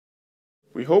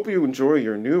We hope you enjoy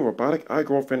your new robotic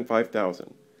iGirlfriend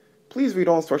 5000. Please read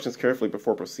all instructions carefully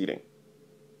before proceeding.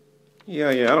 Yeah,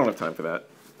 I don't have time for that.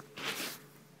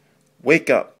 Wake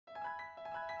up.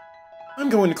 I'm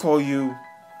going to call you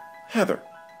Heather.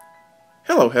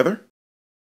 Hello, Heather.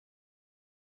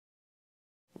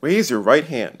 Raise your right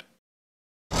hand.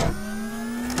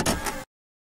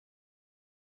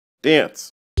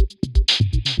 Dance.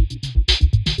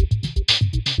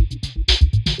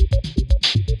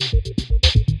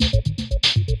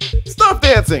 Stop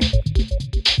dancing!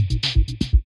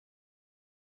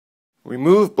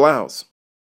 Remove blouse.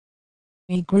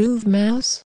 Regroove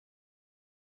mouse.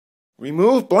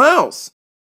 Remove blouse.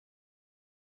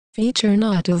 Feature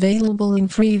not available in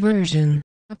free version.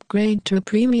 Upgrade to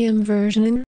premium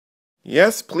version.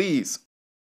 Yes, please.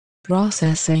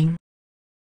 Processing.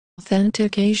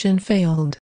 Authentication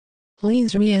failed.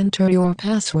 Please re-enter your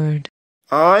password.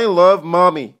 I love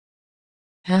mommy.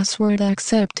 Password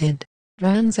accepted.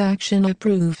 Transaction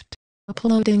approved.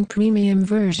 Uploading premium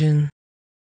version.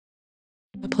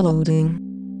 Uploading.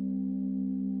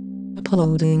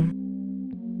 Uploading.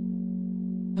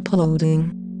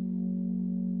 Uploading.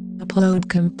 Upload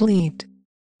complete.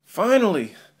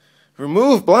 Finally!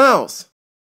 Remove blouse!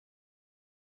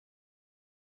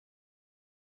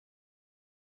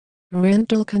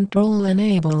 Parental control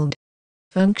enabled.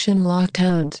 Function locked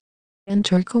out.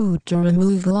 Enter code to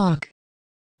remove lock.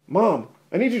 Mom,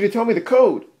 I need you to tell me the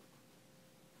code.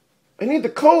 I need the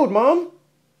code, Mom!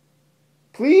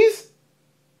 Please?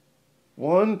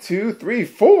 1, 2, 3,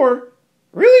 4?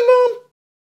 Really, Mom?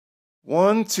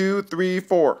 1, 2, 3,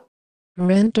 4.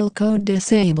 Parental code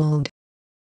disabled.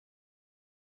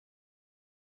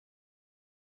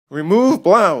 Remove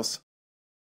blouse.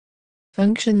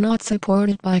 Function not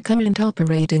supported by current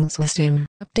operating system.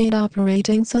 Update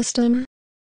operating system.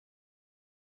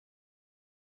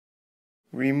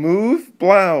 Remove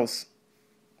blouse.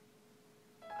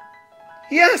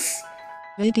 Yes!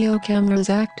 Video cameras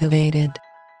activated.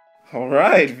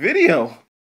 Alright, video.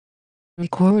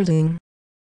 Recording.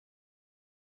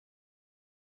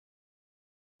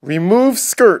 Remove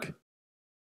skirt.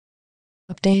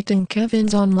 Updating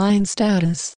Kevin's online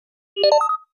status.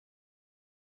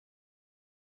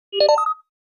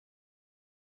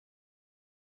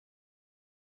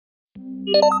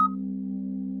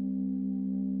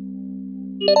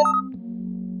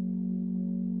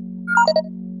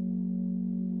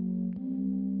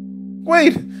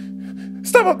 Wait!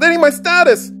 Stop updating my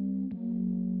status!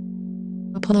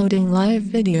 Uploading live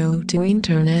video to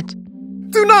internet.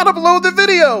 Do not upload the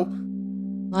video!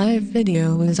 Live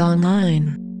video is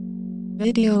online.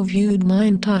 Video viewed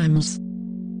 9 times.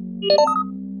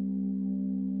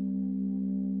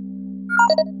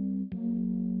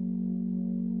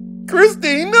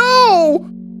 Christy, no!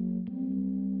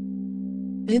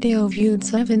 Video viewed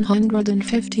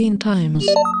 715 times.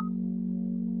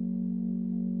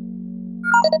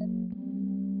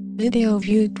 Video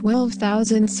viewed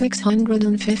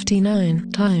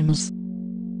 12,659 times.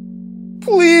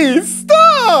 Please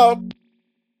stop!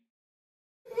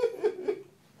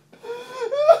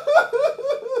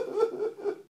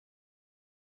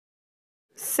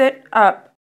 Sit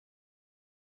up.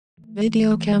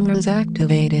 Video cameras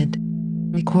activated.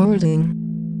 Recording.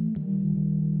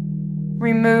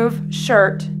 Remove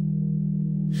shirt.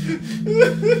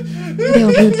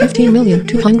 Video viewed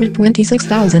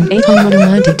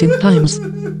 15,226,892 times.